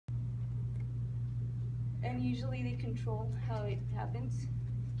And usually they control how it happens.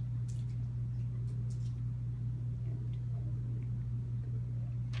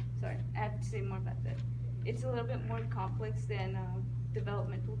 Sorry, I have to say more about that. It's a little bit more complex than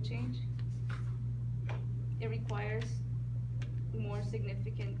developmental change. It requires more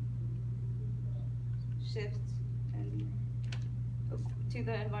significant shifts and to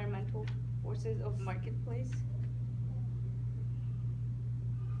the environmental forces of marketplace.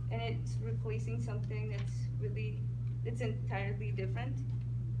 And it's replacing something it's entirely different.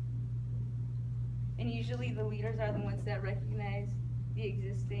 And usually the leaders are the ones that recognize the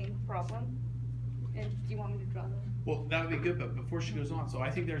existing problem. And do you want me to draw them? Well, that would be good, but before she goes on, so I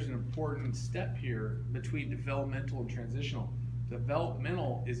think there's an important step here between developmental and transitional.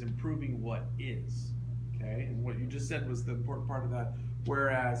 Developmental is improving what is, okay? And what you just said was the important part of that,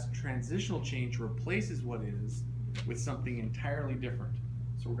 whereas transitional change replaces what is with something entirely different.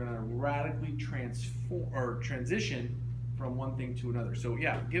 So we're gonna radically transform or transition from one thing to another. So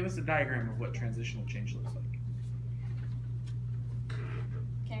yeah, give us a diagram of what transitional change looks like.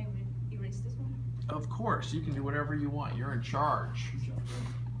 Can I erase this one? Of course, you can do whatever you want. You're in charge.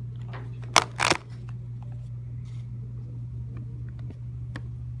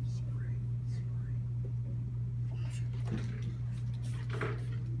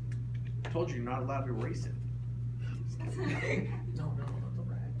 I told you you're not allowed to erase it. No, not the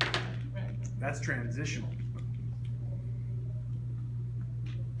rag. That's transitional.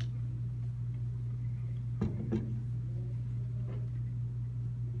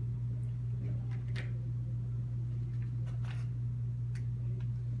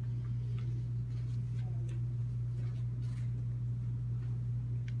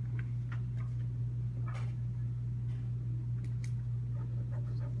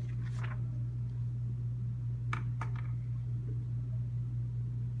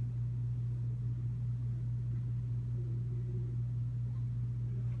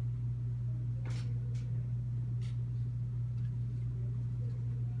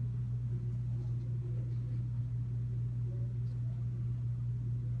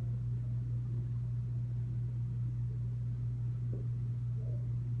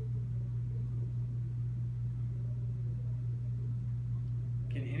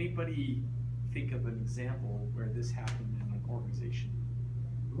 Anybody think of an example where this happened in an organization?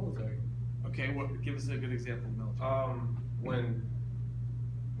 Military. Okay, give us a good example of military. When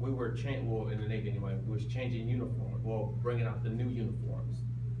we were well, in the Navy anyway, we was changing uniforms, well, bringing out the new uniforms,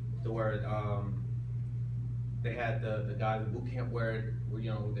 to where they had the guys in boot camp where it, you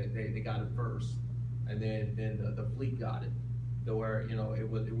know, they got it first, and then the fleet got it, to where, you know, it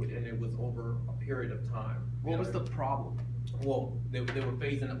was over a period of time. What was the problem? Well, they were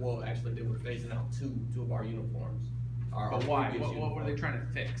phasing. Well, actually, they were phasing out two of our uniforms. But why? What were they trying to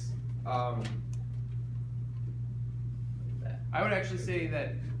fix? I would actually say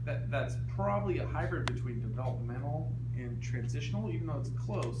that's probably a hybrid between developmental and transitional, even though it's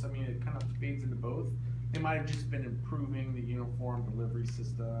close. I mean, it kind of fades into both. They might have just been improving the uniform delivery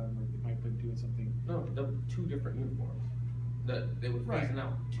system, or they might have been doing something. No, they're two different uniforms. They were phasing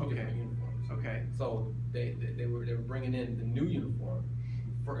out two different uniforms. Okay. So they were bringing in the new uniform.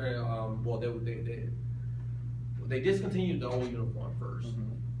 For well, they discontinued the old uniform first,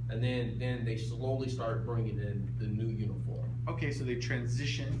 and then they slowly started bringing in the new uniform. Okay, so they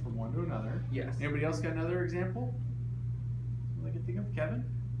transitioned from one to another. Yes. Anybody else got another example I can think of? Kevin?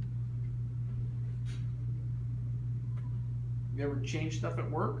 You ever change stuff at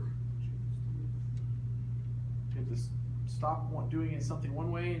work? You have to stop doing it something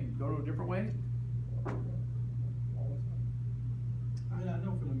one way and go to a different way? I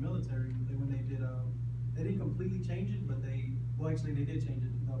know for the military, when they didn't completely change it, but actually they did change it.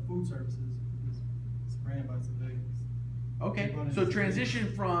 Food services was ran by civilians. Okay, so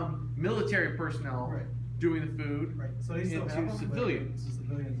transition from military personnel doing the food so they still into have civilians. The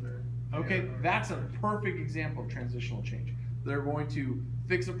civilians are okay, that's a perfect example of transitional change. They're going to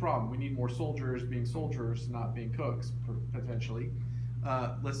fix a problem. We need more soldiers being soldiers, not being cooks, potentially.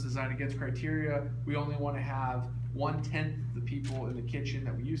 Let's design against criteria. We only want to have 1/10 the people in the kitchen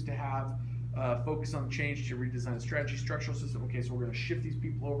that we used to have. Focus on change to redesign the strategy, structural system. Okay, so we're going to shift these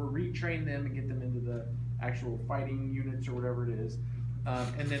people over, retrain them, and get them into the actual fighting units or whatever it is.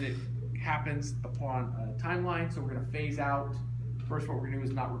 And then it happens upon a timeline. So we're going to phase out. First, what we're going to do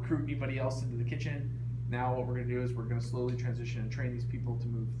is not recruit anybody else into the kitchen. Now what we're going to do is we're going to slowly transition and train these people to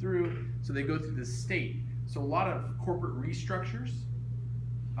move through. So they go through this state. So a lot of corporate restructures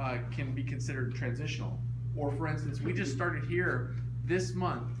can be considered transitional. Or for instance, we just started here this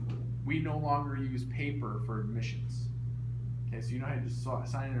month, we no longer use paper for admissions. Okay, so you know how you just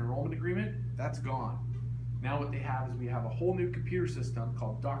sign an enrollment agreement? That's gone. Now what they have is we have a whole new computer system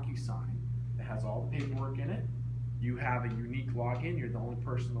called DocuSign that has all the paperwork in it. You have a unique login. You're the only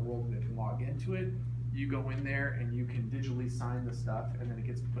person in the world that can log into it. You go in there and you can digitally sign the stuff, and then it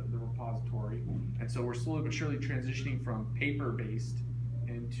gets put in the repository. And so we're slowly but surely transitioning from paper-based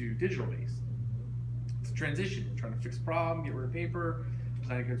into digital-based. It's a transition, trying to fix a problem, get rid of paper.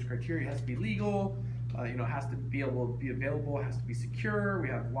 Design against criteria has to be legal. It has to be able to be available. It has to be secure. We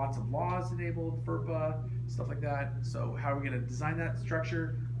have lots of laws enabled, FERPA, stuff like that. So how are we going to design that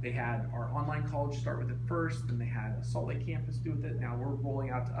structure? They had our online college start with it first, then they had a Salt Lake campus do with it. Now we're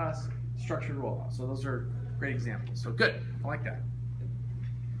rolling out to us, structured rollout. So those are great examples. So good, I like that.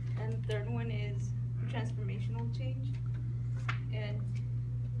 And the third one is transformational change. And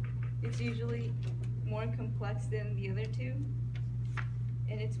it's usually more complex than the other two.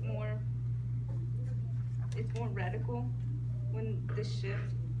 And it's more radical when the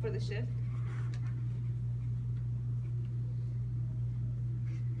shift.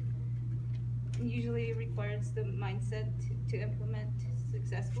 Usually it requires the mindset to implement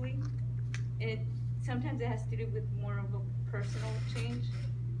successfully. And sometimes it has to do with more of a personal change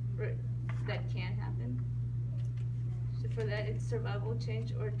that can happen. So for that, it's survival,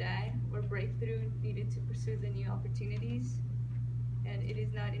 change or die, or breakthrough needed to pursue the new opportunities. And it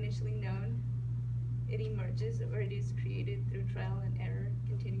is not initially known. It emerges or it is created through trial and error,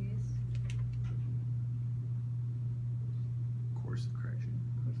 continuous. Course of correction.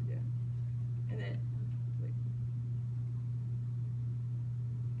 Yeah. And then,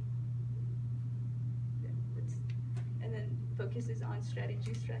 and then focuses on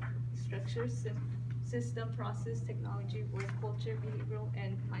strategy, structure, system, process, technology, work culture, behavioral,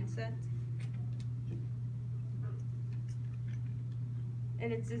 and mindset.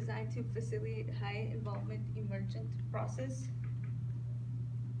 And it's designed to facilitate high involvement emergent process.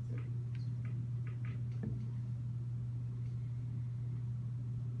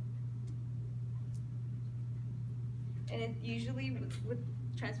 And it usually with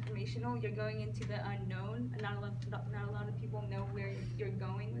transformational, you're going into the unknown, and not a lot of people know where you're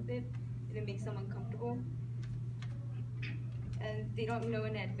going with it, and it makes them uncomfortable. And they don't know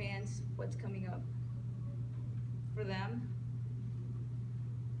in advance what's coming up for them.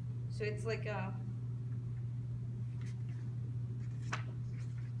 So it's like a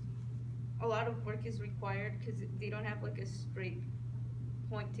lot of work is required because they don't have like a straight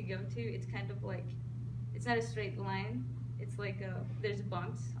point to go to. It's kind of like, it's not a straight line. It's like there's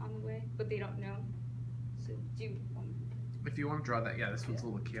bumps on the way, but they don't know. So do you If you want to draw that, yeah, this one's a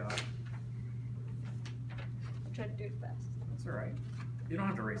little chaotic. I'll try to do it fast. That's all right. You don't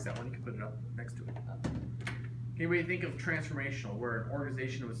have to erase that one. You can put it up next to it. Anybody think of transformational, where an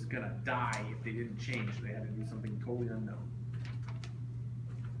organization was going to die if they didn't change? They had to do something totally unknown.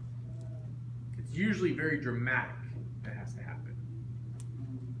 It's usually very dramatic that has to happen.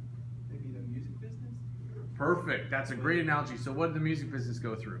 Maybe the music business? Perfect. That's a great analogy. So what did the music business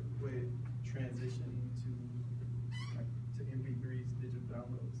go through? With transitioning to MP3s, digital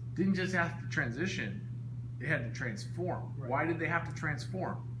downloads. Didn't just have to transition. They had to transform. Right. Why did they have to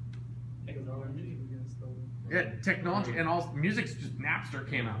transform? Because all our music was getting stolen. Yeah, technology and all music's just Napster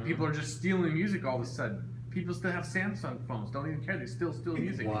came out. People are just stealing music all of a sudden. People still have Samsung phones. Don't even care. They still steal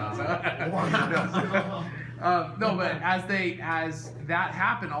music. Wow. No, but as that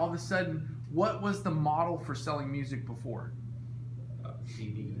happened, all of a sudden, what was the model for selling music before?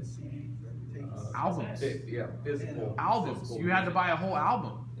 CDs. Albums. Yeah, physical. Albums. Physical You had to music. buy a whole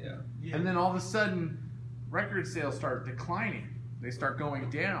album. Yeah. And then all of a sudden, record sales start declining. They start going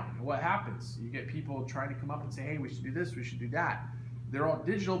down. And what happens? You get people trying to come up and say, hey, we should do this, we should do that. They're all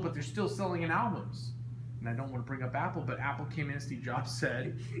digital, but they're still selling in albums. And I don't want to bring up Apple, but Apple came in and Steve Jobs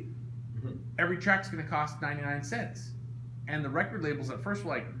said, every track's going to cost 99 cents. And the record labels at first were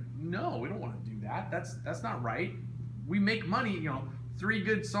like, no, we don't want to do that. That's not right. We make money, 3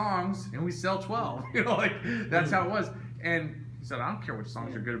 good songs, and we sell 12. That's how it was. And he said, I don't care which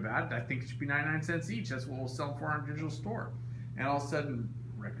songs are good or bad. I think it should be 99 cents each. That's what we'll sell for our digital store. And all of a sudden,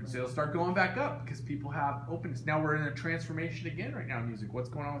 record sales start going back up because people have openness. Now we're in a transformation again right now in music. What's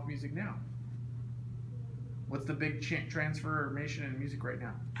going on with music now? What's the big transformation in music right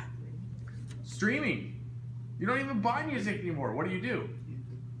now? Streaming. You don't even buy music anymore. What do?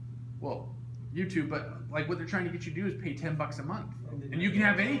 Well, YouTube, but like what they're trying to get you to do is pay $10 a month. And you can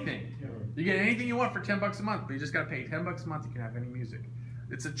have anything. You get anything you want for $10 a month, but you just got to pay $10 a month. You can have any music.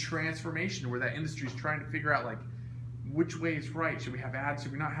 It's a transformation where that industry is trying to figure out like which way is right. Should we have ads?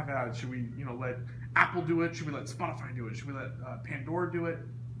 Should we not have ads? Should we, let Apple do it? Should we let Spotify do it? Should we let Pandora do it?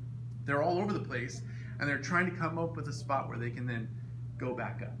 They're all over the place, and they're trying to come up with a spot where they can then go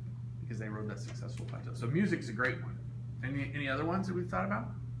back up. because they rode that successful plateau. So music's a great one. Any other ones that we've thought about?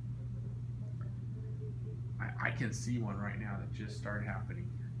 I can see one right now that just started happening.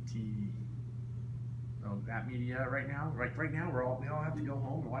 TV. Oh, that media right now. Right now, we all have to go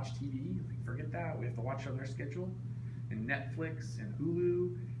home and watch TV. Like, forget that. We have to watch on their schedule. And Netflix and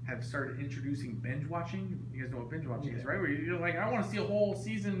Hulu have started introducing binge watching. You guys know what binge watching is, right? Where you're like, I want to see a whole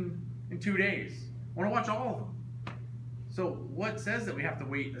season in 2 days. I want to watch all of them. So what says that we have to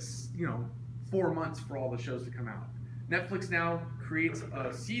wait, 4 months for all the shows to come out? Netflix now creates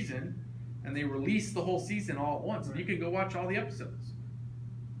a season, and they release the whole season all at once, and you can go watch all the episodes.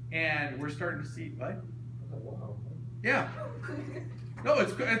 And we're starting to see, what? Oh, wow. Yeah. No,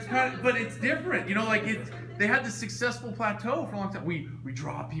 it's kind of, but it's different. They had this successful plateau for a long time. We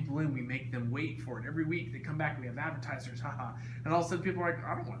draw people in, we make them wait for it. Every week they come back, we have advertisers, haha. And all of a sudden people are like,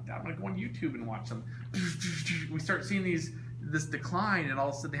 I don't want that. I'm gonna go on YouTube and watch them. We start seeing this decline, and all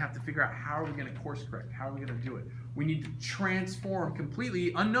of a sudden they have to figure out, how are we gonna course correct? How are we gonna do it? We need to transform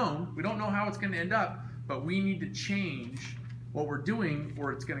completely unknown. We don't know how it's gonna end up, but we need to change what we're doing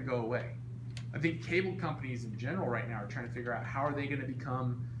or it's gonna go away. I think cable companies in general right now are trying to figure out, how are they gonna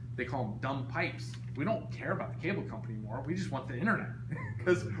become, they call them dumb pipes. We don't care about the cable company anymore. We just want the internet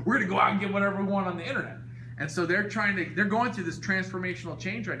because we're gonna go out and get whatever we want on the internet. And so they're going through this transformational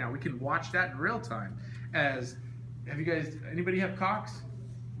change right now. We can watch that in real time. Anybody have Cox?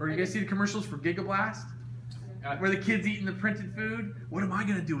 Or you guys see the commercials for Gigablast? Where the kids eating the printed food? What am I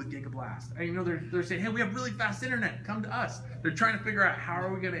gonna do with Gigablast? They're saying, hey, we have really fast internet, come to us. They're trying to figure out, how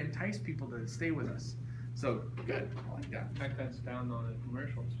are we gonna entice people to stay with us? So, good, I like that. That cuts down on the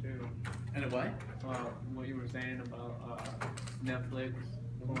commercials too. And what? What you were saying about Netflix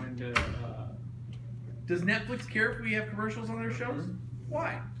going to... Does Netflix care if we have commercials on their shows?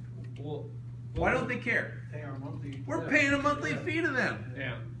 Why? Well, why don't they care? Pay our monthly. We're paying a monthly fee to them.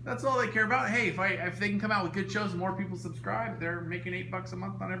 Yeah. That's all they care about. Hey, if they can come out with good shows and more people subscribe, they're making $8 a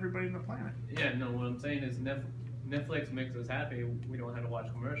month on everybody on the planet. Yeah, no, what I'm saying is Netflix makes us happy. We don't have to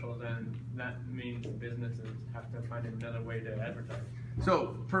watch commercials, and that means businesses have to find another way to advertise.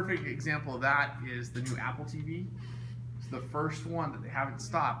 So, perfect example of that is the new Apple TV. It's the first one that they haven't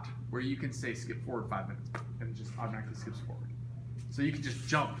stopped, where you can say skip forward 5 minutes, and it just automatically skips forward. So you can just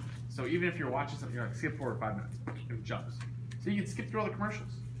jump. So even if you're watching something, you're like, skip forward 5 minutes, and it jumps. So you can skip through all the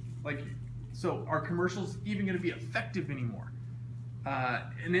commercials. So are commercials even going to be effective anymore?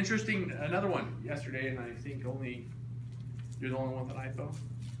 Another one yesterday, and I think you're the only one with an iPhone?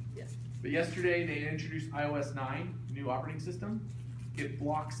 Yes. But yesterday they introduced iOS 9, new operating system. It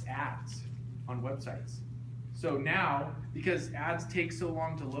blocks ads on websites. So now, because ads take so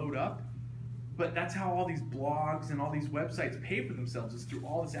long to load up, but that's how all these blogs and all these websites pay for themselves, is through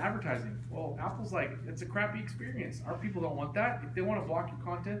all this advertising. Well, Apple's like, it's a crappy experience. Our people don't want that. If they want to block your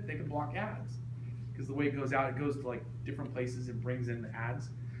content, they can block ads. Because the way it goes out, it goes to different places and brings in the ads.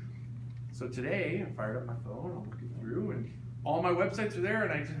 So today, I fired up my phone, I'm looking through, and all my websites are there,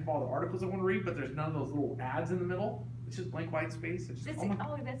 and I just have all the articles I want to read, but there's none of those little ads in the middle. It's just blank white space. It's just, that's what...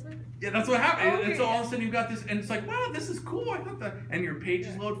 Yeah, that's what happened. Okay. And so all of a sudden you've got this, and it's like, wow, this is cool. I thought that, and your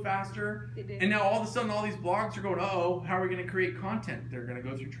pages load faster. They did. And now all of a sudden all these blogs are going, uh-oh, how are we going to create content? They're going to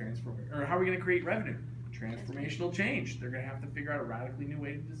go through or how are we going to create revenue? Transformational change. They're going to have to figure out a radically new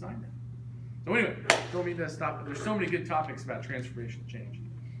way to design that. So anyway, don't mean to stop. There's so many good topics about transformational change.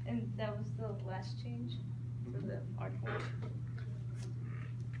 And that was the last change for the artwork.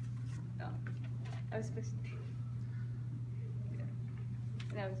 No, I was supposed to.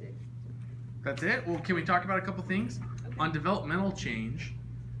 That was it. That's it? Well, can we talk about a couple things? Okay. On developmental change,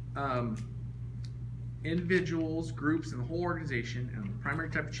 individuals, groups, and the whole organization, and the primary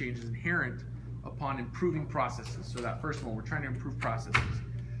type of change is inherent upon improving processes. So that first one, we're trying to improve processes.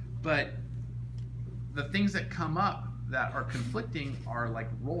 But the things that come up that are conflicting are like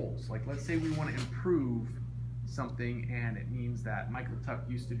roles. Like, let's say we want to improve something, and it means that Michael Tuck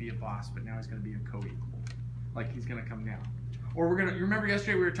used to be a boss, but now he's going to be a co-equal. Like, he's going to come down. Or you remember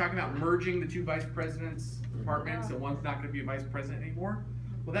yesterday we were talking about merging the 2 vice presidents' departments, and one's not going to be a vice president anymore?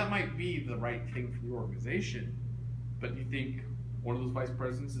 Well, that might be the right thing for the organization, but you think one of those vice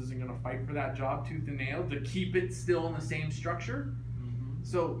presidents isn't going to fight for that job tooth and nail to keep it still in the same structure? Mm-hmm.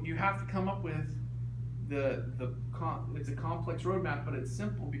 So you have to come up with it's a complex roadmap, but it's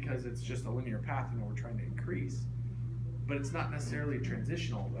simple because it's just a linear path, we're trying to increase. But it's not necessarily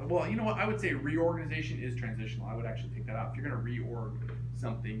transitional. Well, you know what? I would say reorganization is transitional. I would actually take that out. If you're going to reorg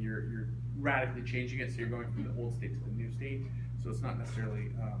something, you're radically changing it, so you're going from the old state to the new state. So it's not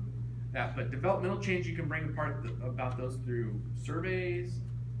necessarily that. But developmental change, you can bring apart about those through surveys,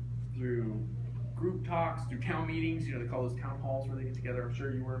 through group talks, through town meetings. You know, they call those town halls where they get together. I'm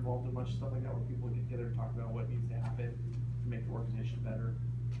sure you were involved in a bunch of stuff like that, where people get together and talk about what needs to happen to make the organization better.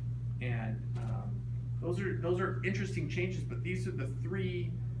 And those are interesting changes. But these are the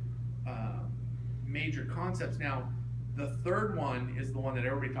three major concepts. Now, the third one is the one that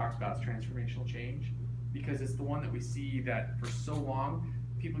everybody talks about, is transformational change, because it's the one that we see that for so long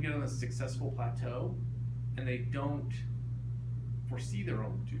people get on a successful plateau and they don't foresee their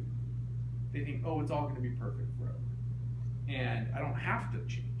own doom. They think, oh, it's all going to be perfect forever, and I don't have to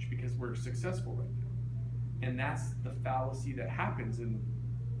change because we're successful right now. And that's the fallacy that happens. And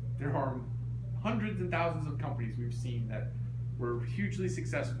there are hundreds and thousands of companies we've seen that were hugely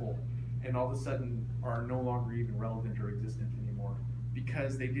successful and all of a sudden are no longer even relevant or existent anymore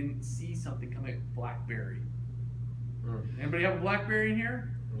because they didn't see something coming. BlackBerry. Anybody have a BlackBerry in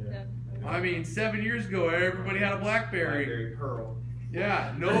here? Yeah. I mean, 7 years ago, everybody had a BlackBerry. BlackBerry Pearl.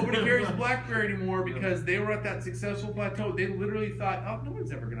 Yeah, nobody carries a BlackBerry anymore because they were at that successful plateau. They literally thought, oh, no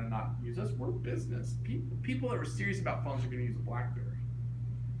one's ever going to not use us. We're business. People that were serious about phones are going to use a BlackBerry.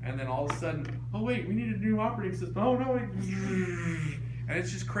 And then all of a sudden, oh, wait, we need a new operating system. Oh, no, wait. And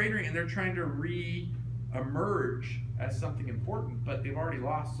it's just cratering, and they're trying to re-emerge as something important, but they've already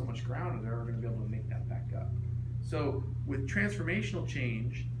lost so much ground, and they're never going to be able to make that back up. So with transformational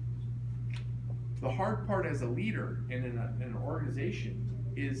change, the hard part as a leader and in an organization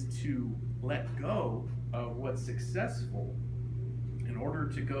is to let go of what's successful in order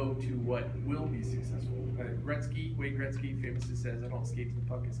to go to what will be successful. Wayne Gretzky famously says, I don't skate to the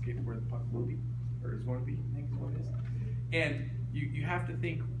puck, I skate to where the puck will be, or is going to be, I think is what it is. And you have to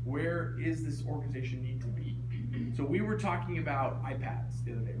think, where is this organization need to be? So we were talking about iPads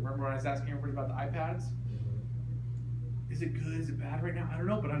the other day. Remember when I was asking everybody about the iPads? Is it good? Is it bad right now? I don't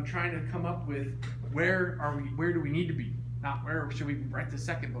know, but I'm trying to come up with where do we need to be? Not where should we be right this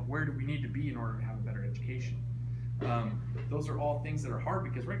second, but where do we need to be in order to have a better education? Those are all things that are hard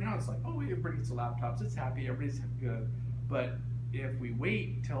because right now it's like, oh, everybody gets the laptops, it's happy, everybody's good. But if we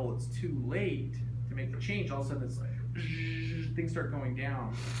wait till it's too late to make the change, all of a sudden it's like, things start going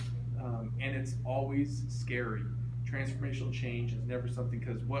down. And it's always scary. Transformational change is never something,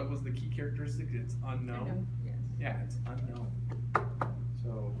 because what was the key characteristic? It's unknown. Yes. Yeah, it's unknown.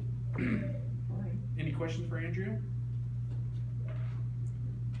 So, all right. Any questions for Andrea?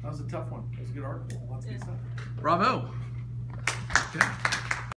 That was a tough one. It was a good article. Lots of good stuff. Bravo. Okay.